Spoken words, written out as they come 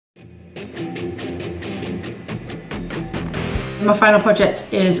My final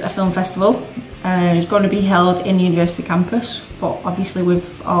project is a film festival. It's going to be held in the university campus, but obviously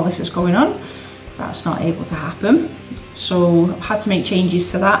with all this that's going on, that's not able to happen. So I've had to make changes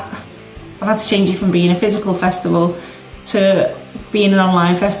to that. I've had to change it from being a physical festival to being an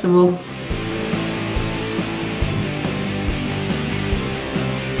online festival.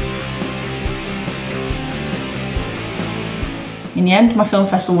 In the end, my film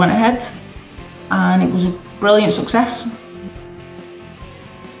festival went ahead and it was a brilliant success.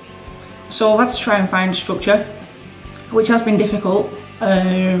 So I've had to try and find a structure, which has been difficult.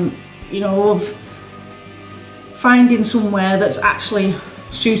 You know, of finding somewhere that's actually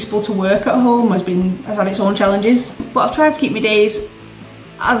suitable to work at home has had its own challenges. But I've tried to keep my days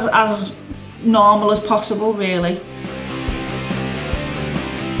as normal as possible, really.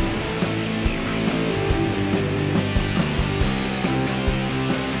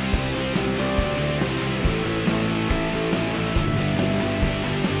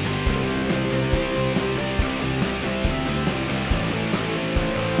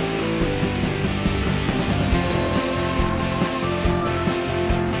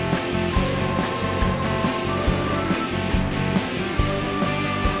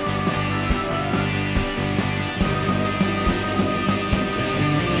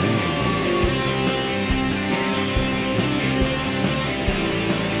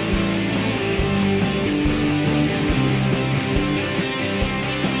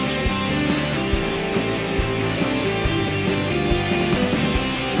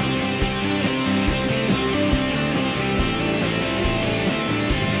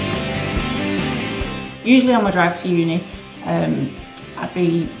 Usually on my drive to uni, I'd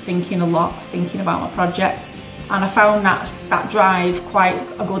be thinking about my project, and I found that drive quite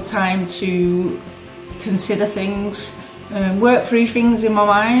a good time to consider things, work through things in my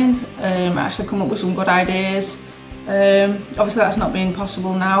mind, actually come up with some good ideas. Obviously that's not been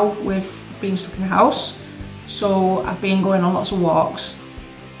possible now with being stuck in the house, so I've been going on lots of walks.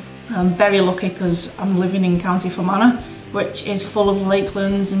 I'm very lucky because I'm living in County Fermanagh, which is full of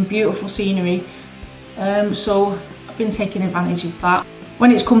lakelands and beautiful scenery. So I've been taking advantage of that.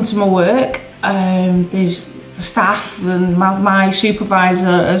 When it's come to my work, there's the staff and my supervisor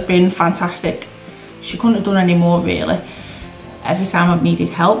has been fantastic. She couldn't have done any more, really. Every time I've needed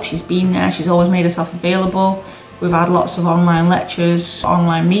help, she's been there. She's always made herself available. We've had lots of online lectures,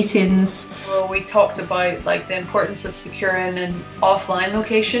 online meetings. Well, we talked about like the importance of securing an offline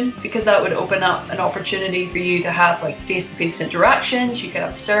location, because that would open up an opportunity for you to have like face-to-face interactions. You could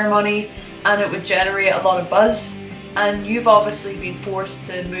have a ceremony, and it would generate a lot of buzz. And you've obviously been forced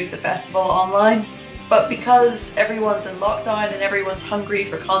to move the festival online, but because everyone's in lockdown and everyone's hungry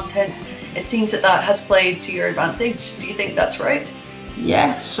for content, it seems that has played to your advantage. Do you think that's right?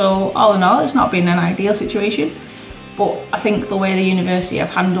 Yeah, so all in all, it's not been an ideal situation, but I think the way the university have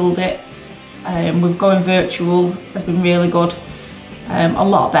handled it, with going virtual, has been really good. A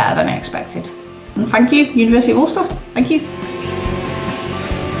lot better than I expected. And thank you, University of Ulster. Thank you.